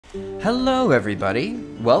Hello everybody,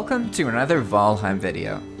 welcome to another Valheim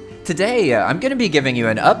video. Today I'm going to be giving you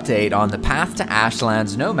an update on the Path to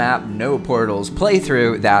Ashlands Nomap Noportal's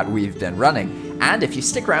playthrough that we've been running. And if you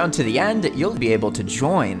stick around to the end, you'll be able to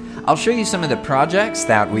join. I'll show you some of the projects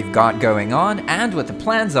that we've got going on and what the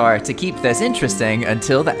plans are to keep this interesting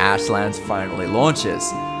until the Ashlands finally launches.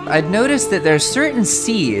 I'd noticed that there's certain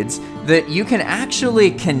seeds that you can actually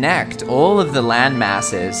connect all of the land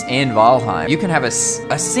masses in Valheim. You can have a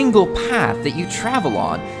single path that you travel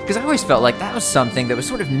on, because I always felt like that was something that was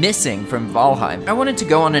sort of missing from Valheim. I wanted to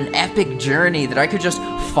go on an epic journey that I could just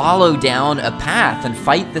follow down a path and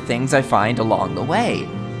fight the things I find along the way.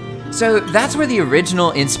 So that's where the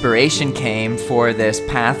original inspiration came for this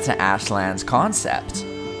Path to Ashlands concept.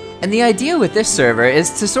 And the idea with this server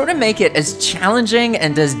is to sort of make it as challenging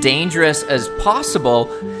and as dangerous as possible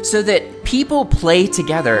so that people play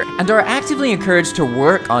together and are actively encouraged to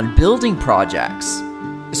work on building projects.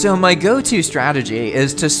 So my go-to strategy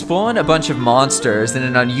is to spawn a bunch of monsters in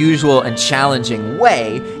an unusual and challenging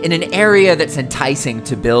way in an area that's enticing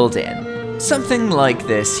to build in. Something like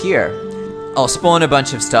this here. I'll spawn a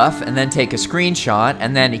bunch of stuff and then take a screenshot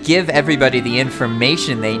and then give everybody the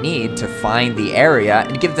information they need to find the area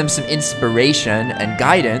and give them some inspiration and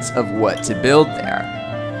guidance of what to build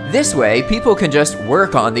there. This way, people can just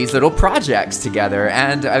work on these little projects together,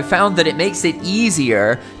 and I've found that it makes it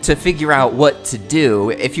easier to figure out what to do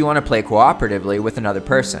if you want to play cooperatively with another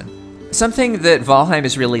person. Something that Valheim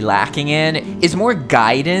is really lacking in is more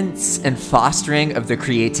guidance and fostering of the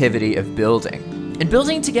creativity of building. And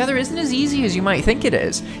building together isn't as easy as you might think it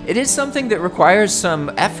is. It is something that requires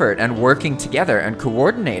some effort and working together and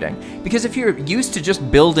coordinating. Because if you're used to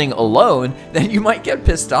just building alone, then you might get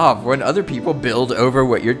pissed off when other people build over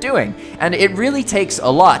what you're doing. And it really takes a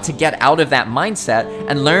lot to get out of that mindset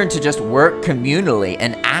and learn to just work communally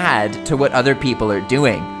and add to what other people are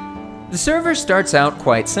doing. The server starts out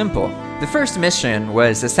quite simple. The first mission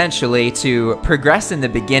was essentially to progress in the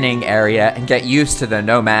beginning area and get used to the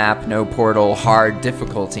no map, no portal, hard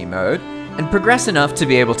difficulty mode, and progress enough to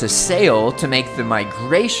be able to sail to make the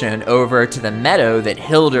migration over to the meadow that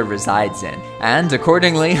Hildir resides in. And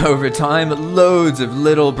accordingly, over time, loads of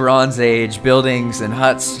little Bronze Age buildings and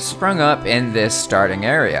huts sprung up in this starting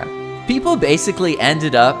area. People basically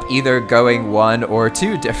ended up either going one or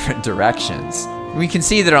two different directions. We can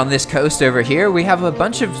see that on this coast over here, we have a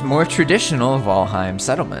bunch of more traditional Valheim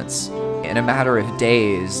settlements. In a matter of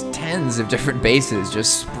days, tens of different bases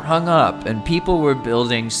just sprung up and people were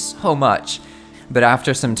building so much. But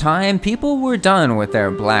after some time, people were done with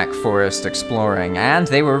their Black Forest exploring and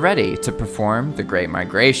they were ready to perform the Great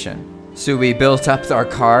Migration. So we built up our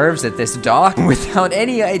carves at this dock without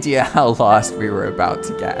any idea how lost we were about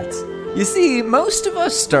to get. You see, most of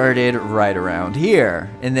us started right around here,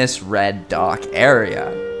 in this red dock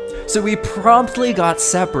area. So we promptly got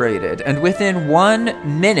separated, and within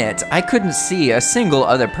 1 minute, I couldn't see a single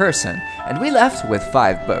other person, and we left with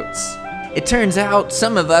 5 boats. It turns out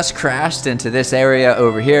some of us crashed into this area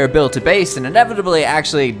over here, built a base, and inevitably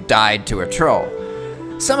actually died to a troll.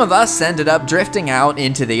 Some of us ended up drifting out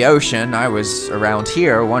into the ocean. I was around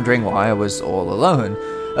here wondering why I was all alone.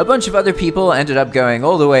 A bunch of other people ended up going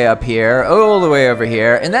all the way up here, all the way over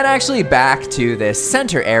here, and then actually back to this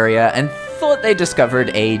center area and thought they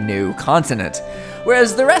discovered a new continent.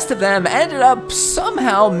 Whereas the rest of them ended up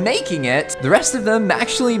somehow making it. The rest of them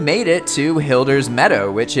actually made it to Hildir's Meadow,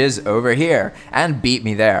 which is over here, and beat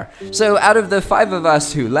me there. So out of the 5 of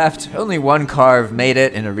us who left, only 1 carve made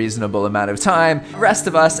it in a reasonable amount of time. The rest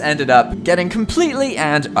of us ended up getting completely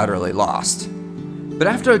and utterly lost. But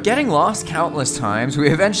after getting lost countless times, we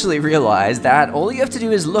eventually realized that all you have to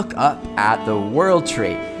do is look up at the world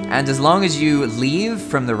tree, and as long as you leave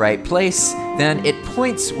from the right place, then it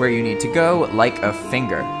points where you need to go like a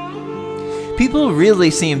finger. People really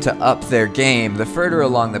seem to up their game the further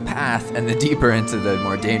along the path and the deeper into the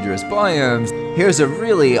more dangerous biomes. Here's a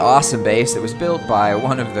really awesome base that was built by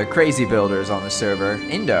one of the crazy builders on the server,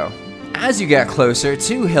 Meadow. As you get closer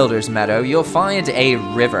to Hildir's Meadow, you'll find a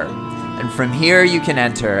river. And from here you can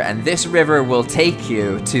enter, and this river will take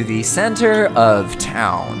you to the center of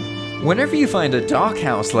town. Whenever you find a dock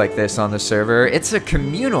house like this on the server, it's a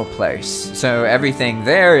communal place, so everything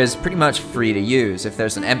there is pretty much free to use. If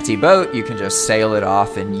there's an empty boat, you can just sail it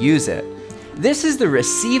off and use it. This is the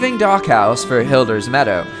receiving dock house for Hildir's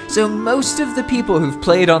Meadow, so most of the people who've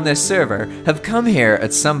played on this server have come here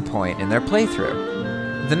at some point in their playthrough.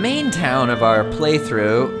 The main town of our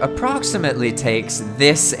playthrough approximately takes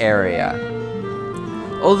this area.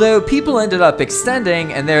 Although people ended up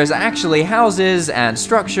extending, and there's actually houses and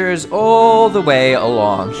structures all the way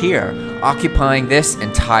along here, occupying this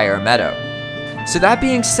entire meadow. So that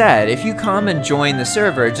being said, if you come and join the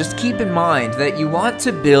server, just keep in mind that you want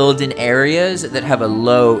to build in areas that have a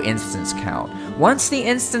low instance count. Once the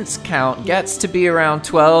instance count gets to be around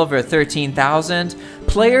 12 or 13,000,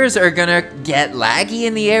 players are gonna get laggy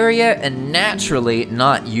in the area and naturally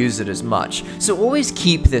not use it as much. So always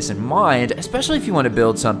keep this in mind, especially if you want to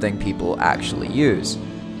build something people actually use.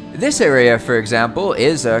 This area, for example,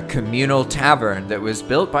 is a communal tavern that was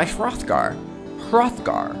built by Hrothgar,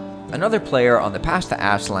 another player on the Path to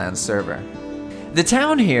Ashlands server. The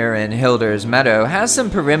town here in Hildir's Meadow has some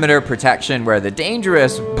perimeter protection where the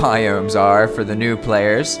dangerous biomes are for the new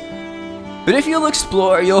players. But if you'll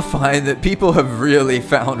explore, you'll find that people have really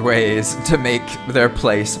found ways to make their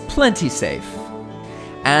place plenty safe.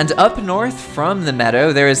 And up north from the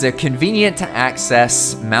meadow, there is a convenient to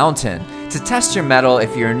access mountain to test your mettle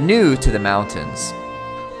if you're new to the mountains.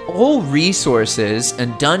 All resources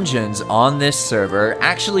and dungeons on this server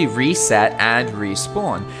actually reset and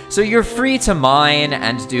respawn, so you're free to mine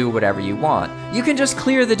and do whatever you want. You can just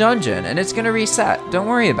clear the dungeon and it's gonna reset, don't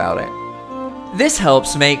worry about it. This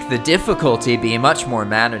helps make the difficulty be much more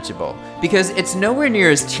manageable, because it's nowhere near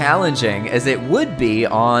as challenging as it would be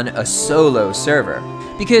on a solo server.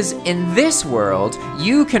 Because in this world,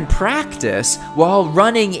 you can practice while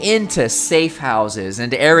running into safe houses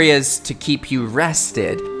and areas to keep you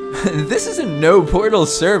rested. This is a no portal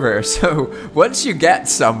server, so once you get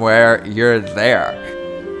somewhere, you're there.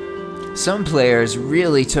 Some players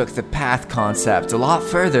really took the path concept a lot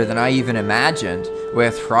further than I even imagined,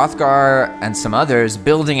 with Hrothgar and some others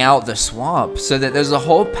building out the swamp so that there's a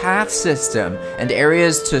whole path system and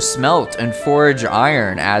areas to smelt and forge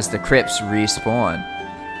iron as the crypts respawn.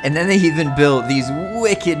 And then they even built these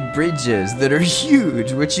wicked bridges that are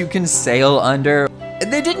huge, which you can sail under.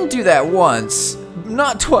 And they didn't do that once,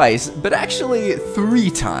 not twice, but actually 3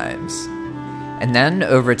 times. And then,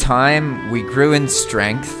 over time, we grew in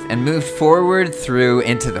strength and moved forward through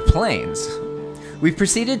into the plains. We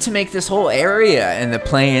proceeded to make this whole area in the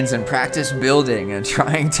plains and practice building and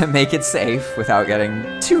trying to make it safe without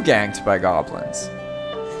getting too ganked by goblins.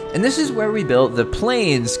 And this is where we built the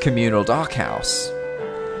Plains Communal Dockhouse.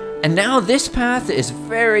 And now this path is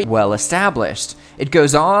very well established. It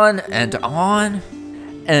goes on and on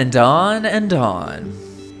and on and on.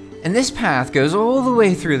 And this path goes all the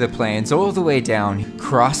way through the plains, all the way down,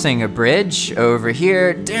 crossing a bridge over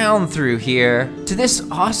here, down through here, to this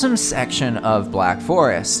awesome section of Black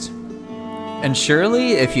Forest. And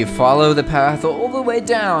surely, if you follow the path all the way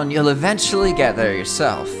down, you'll eventually get there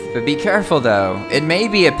yourself. But be careful though, it may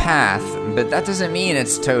be a path, but that doesn't mean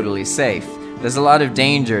it's totally safe. There's a lot of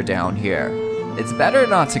danger down here. It's better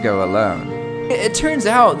not to go alone. It turns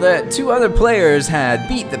out that 2 other players had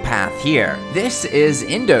beat the path here. This is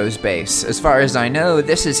Indo's base. As far as I know,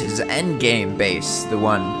 this is his endgame base, the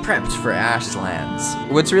one prepped for Ashlands.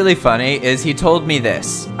 What's really funny is he told me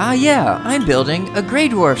this. Ah yeah, I'm building a Grey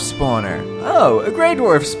Dwarf spawner. Oh, a Grey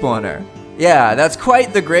Dwarf spawner. Yeah, that's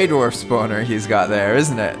quite the Grey Dwarf spawner he's got there,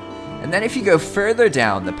 isn't it? And then if you go further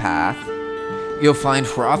down the path, you'll find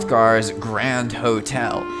Hrothgar's Grand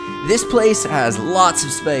Hotel. This place has lots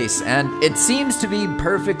of space, and it seems to be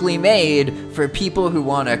perfectly made for people who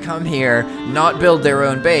want to come here, not build their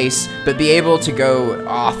own base, but be able to go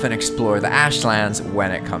off and explore the Ashlands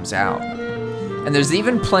when it comes out. And there's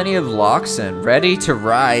even plenty of Loxen ready to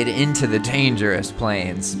ride into the dangerous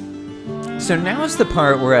plains. So now's the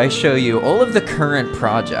part where I show you all of the current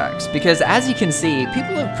projects, because as you can see,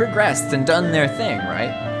 people have progressed and done their thing,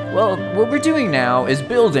 right? Well, what we're doing now is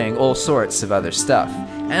building all sorts of other stuff,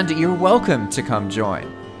 and you're welcome to come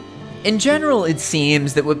join. In general, it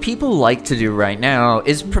seems that what people like to do right now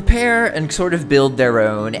is prepare and sort of build their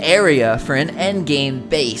own area for an endgame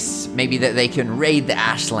base, maybe that they can raid the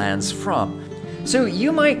Ashlands from. So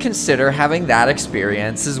you might consider having that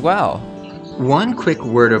experience as well. One quick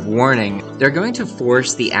word of warning, they're going to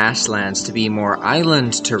force the Ashlands to be more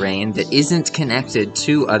island terrain that isn't connected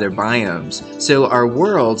to other biomes, so our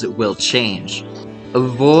world will change.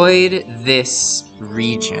 Avoid this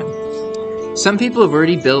region. Some people have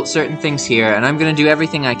already built certain things here, and I'm going to do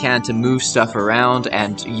everything I can to move stuff around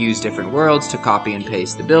and use different worlds to copy and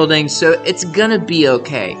paste the buildings, so it's gonna be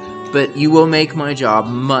okay. But you will make my job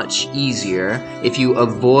much easier if you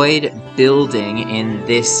avoid building in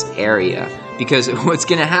this area. Because what's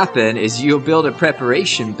going to happen is you'll build a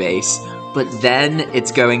preparation base, but then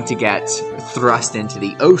it's going to get thrust into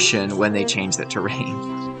the ocean when they change the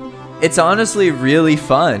terrain. It's honestly really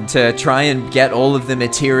fun to try and get all of the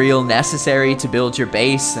material necessary to build your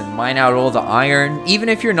base and mine out all the iron, even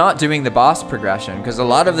if you're not doing the boss progression, because a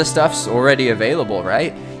lot of the stuff's already available,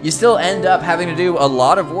 right? You still end up having to do a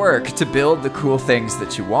lot of work to build the cool things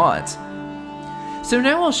that you want. So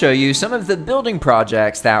now I'll show you some of the building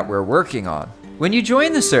projects that we're working on. When you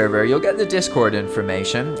join the server, you'll get the Discord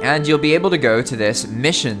information, and you'll be able to go to this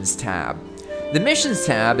Missions tab. The Missions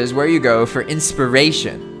tab is where you go for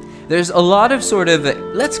inspiration. There's a lot of sort of,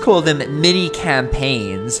 let's call them mini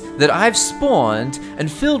campaigns that I've spawned and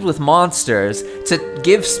filled with monsters to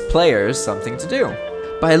give players something to do.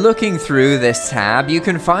 By looking through this tab, you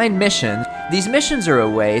can find missions. These missions are a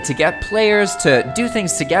way to get players to do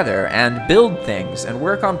things together and build things and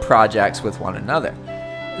work on projects with one another.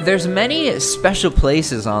 There's many special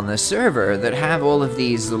places on the server that have all of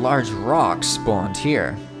these large rocks spawned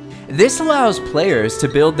here. This allows players to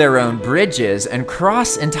build their own bridges and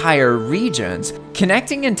cross entire regions,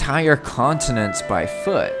 connecting entire continents by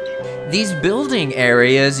foot. These building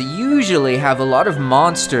areas usually have a lot of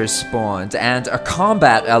monsters spawned and a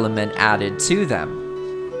combat element added to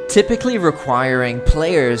them, typically requiring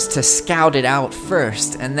players to scout it out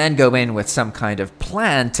first and then go in with some kind of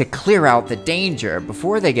plan to clear out the danger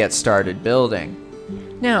before they get started building.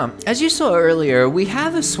 Now, as you saw earlier, we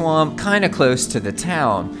have a swamp kinda close to the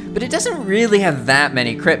town, but it doesn't really have that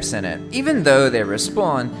many crypts in it, even though they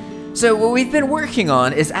respawn. So what we've been working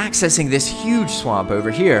on is accessing this huge swamp over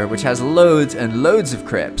here, which has loads and loads of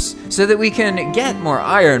crypts, so that we can get more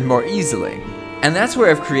iron more easily. And that's where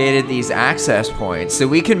I've created these access points, so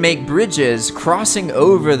we can make bridges crossing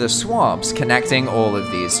over the swamps, connecting all of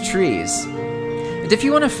these trees. And if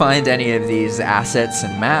you want to find any of these assets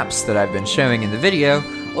and maps that I've been showing in the video,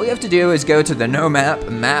 all you have to do is go to the Nomap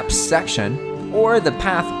Maps section or the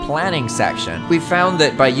Path Planning section. We've found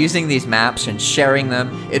that by using these maps and sharing them,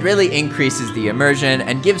 it really increases the immersion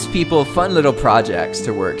and gives people fun little projects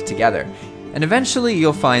to work together. And eventually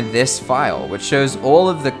you'll find this file, which shows all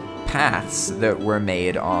of the paths that were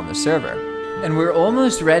made on the server. And we're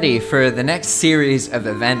almost ready for the next series of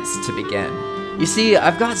events to begin. You see,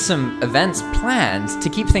 I've got some events planned to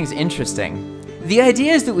keep things interesting. The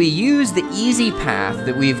idea is that we use the easy path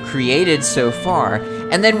that we've created so far,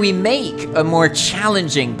 and then we make a more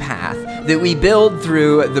challenging path that we build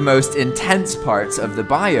through the most intense parts of the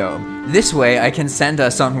biome. This way I can send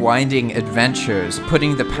us on winding adventures,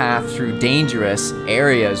 putting the path through dangerous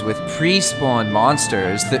areas with pre-spawned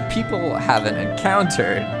monsters that people haven't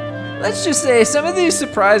encountered. Let's just say some of these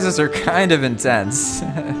surprises are kind of intense.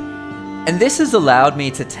 And this has allowed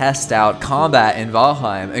me to test out combat in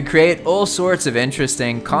Valheim and create all sorts of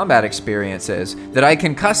interesting combat experiences that I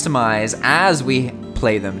can customize as we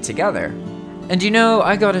play them together. And you know,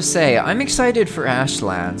 I gotta say, I'm excited for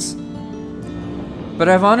Ashlands. But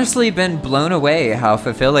I've honestly been blown away how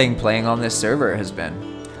fulfilling playing on this server has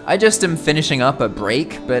been. I just am finishing up a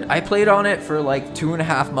break, but I played on it for like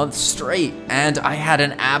 2.5 months straight, and I had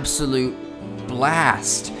an absolute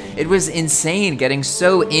blast. It was insane getting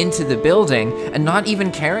so into the building and not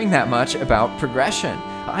even caring that much about progression.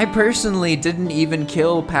 I personally didn't even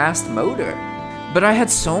kill past Motor, but I had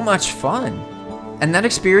so much fun. And that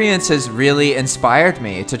experience has really inspired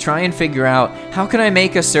me to try and figure out how can I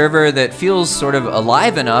make a server that feels sort of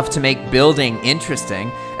alive enough to make building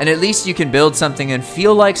interesting, and at least you can build something and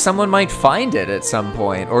feel like someone might find it at some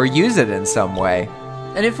point or use it in some way.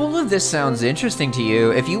 And if all of this sounds interesting to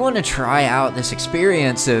you, if you want to try out this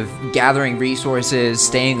experience of gathering resources,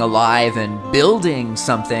 staying alive, and building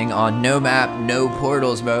something on no map, no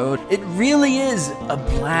portals mode, it really is a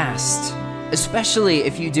blast, especially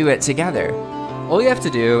if you do it together. All you have to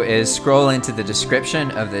do is scroll into the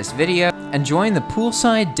description of this video and join the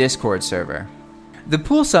Poolside Discord server. The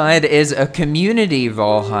Poolside is a community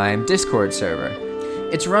Valheim Discord server.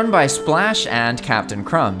 It's run by Splash and Captain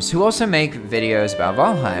Crumbs, who also make videos about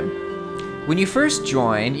Valheim. When you first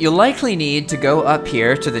join, you'll likely need to go up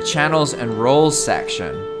here to the Channels and Roles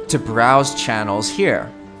section to browse channels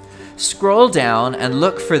here. Scroll down and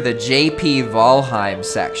look for the JPValheim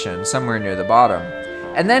section somewhere near the bottom,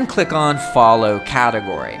 and then click on Follow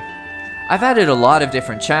Category. I've added a lot of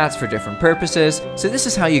different chats for different purposes, so this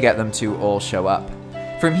is how you get them to all show up.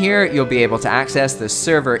 From here, you'll be able to access the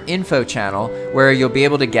server info channel, where you'll be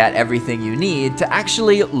able to get everything you need to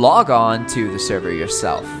actually log on to the server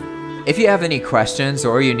yourself. If you have any questions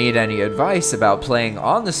or you need any advice about playing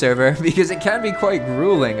on the server, because it can be quite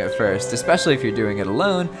grueling at first, especially if you're doing it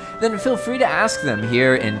alone, then feel free to ask them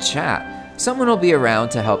here in chat. Someone will be around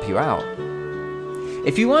to help you out.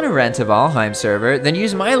 If you want to rent a Valheim server, then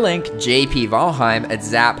use my link JPValheim at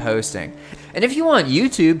Zap Hosting. And if you want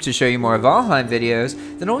YouTube to show you more Valheim videos,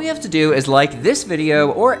 then all you have to do is like this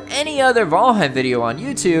video or any other Valheim video on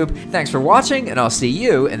YouTube. Thanks for watching, and I'll see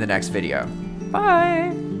you in the next video.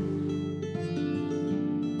 Bye!